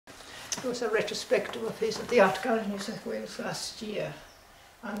There was a retrospective of his at the Art Gallery in New South Wales last year.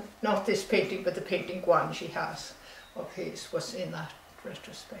 And not this painting, but the painting Gwanji has of his was in that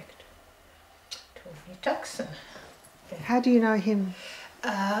retrospect. Tony Tuckson. How do you know him?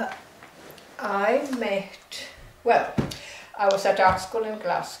 I met, well, I was at art school in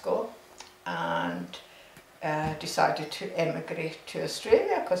Glasgow and decided to emigrate to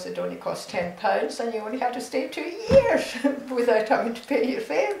Australia because it only cost £10 and you only had to stay 2 years without having to pay your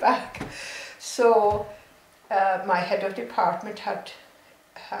fare back. So my head of department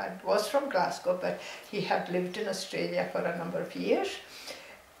was from Glasgow, but he had lived in Australia for a number of years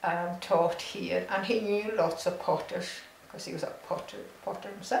and taught here, and he knew lots of potters because he was a potter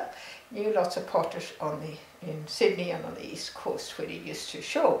himself. Knew lots of potters in Sydney and on the East Coast where he used to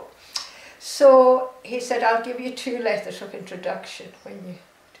show. So he said, I'll give you 2 letters of introduction when you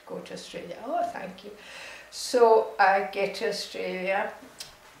go to Australia. Oh, thank you. So I get to Australia.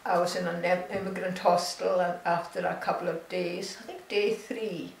 I was in an immigrant hostel, and after a couple of days, I think day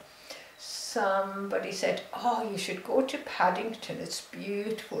 3, somebody said, oh, you should go to Paddington, it's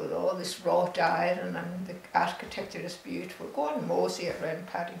beautiful, all this wrought iron and the architecture is beautiful. Go and mosey around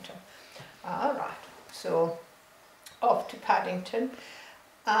Paddington. All right, so off to Paddington,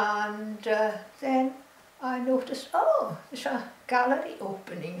 and then I noticed, oh, there's a gallery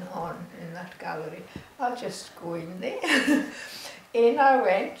opening on in that gallery. I'll just go in there. In I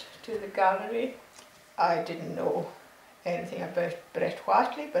went to the gallery. I didn't know anything about Brett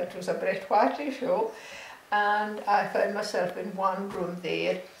Whiteley, but it was a Brett Whiteley show, and I found myself in one room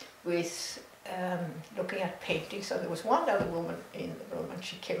there with looking at paintings. So there was one other woman in the room, and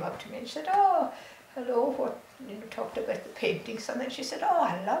she came up to me and said, oh, hello, talked about the paintings, and then she said, oh,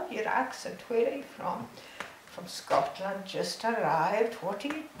 I love your accent, where are you from? From Scotland, just arrived, what do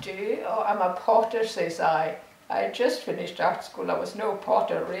you do? Oh, I'm a potter, says I. I had just finished art school, I was no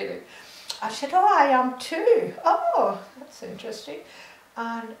potter really. I said, oh, I am too. Oh, that's interesting.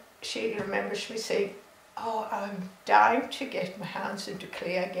 And she remembers me saying, oh, I'm dying to get my hands into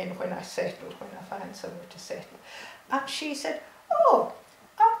clay again when I settle, when I find somewhere to settle. And she said, oh,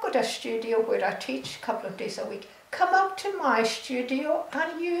 I've got a studio where I teach a couple of days a week. Come up to my studio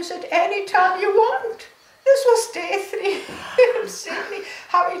and use it anytime you want. This was day 3 in Sydney,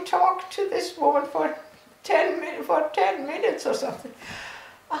 having talked to this woman for 10 minutes or something.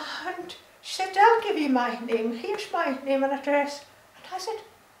 And she said, I'll give you my name, here's my name and address. And I said,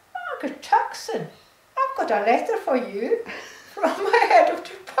 Margaret Tuckson, I've got a letter for you from my head of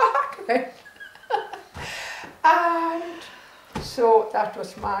department. And so that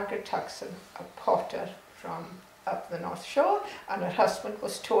was Margaret Tuckson, a potter from up the North Shore, and her husband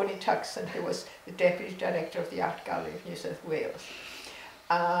was Tony Tuckson, who was the Deputy Director of the Art Gallery of New South Wales.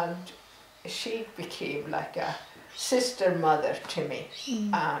 And she became like a sister mother to me,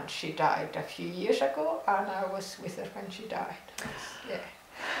 and she died a few years ago, and I was with her when she died. Yeah.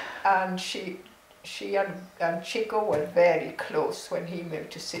 And she and Chico were very close when he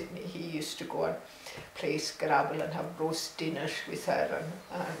moved to Sydney. He used to go and play Scrabble and have roast dinners with her,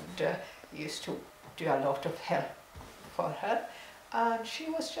 and he used to do a lot of help for her. And she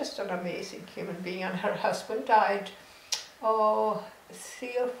was just an amazing human being, and her husband died,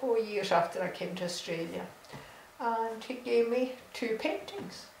 3 or 4 years after I came to Australia, and he gave me 2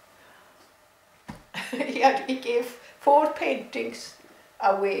 paintings. he gave 4 paintings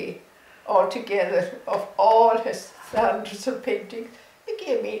away altogether of all his hundreds of paintings. He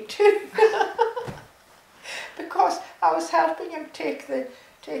gave me 2 because I was helping him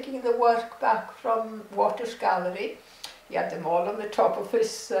taking the work back from Waters Gallery. He had them all on the top of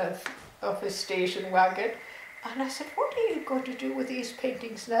his station wagon. And I said, what are you going to do with these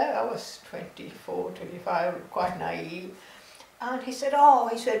paintings now? I was 24, 25, quite naive. And he said,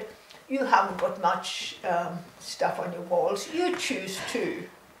 you haven't got much stuff on your walls, you choose 2.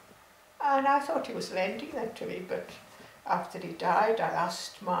 And I thought he was lending them to me, but after he died, I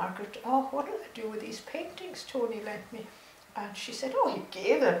asked Margaret, what do I do with these paintings Tony lent me? And she said, he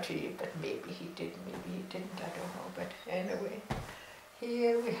gave them to you, but maybe he did, maybe he didn't, I don't know. But anyway,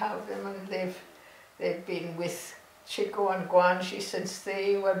 here we have them, and they've been with Chico and Gwanji since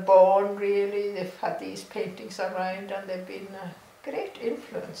they were born, really. They've had these paintings around, and they've been a great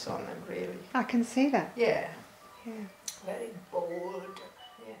influence on them, really. I can see that. Yeah. Yeah. Very bold.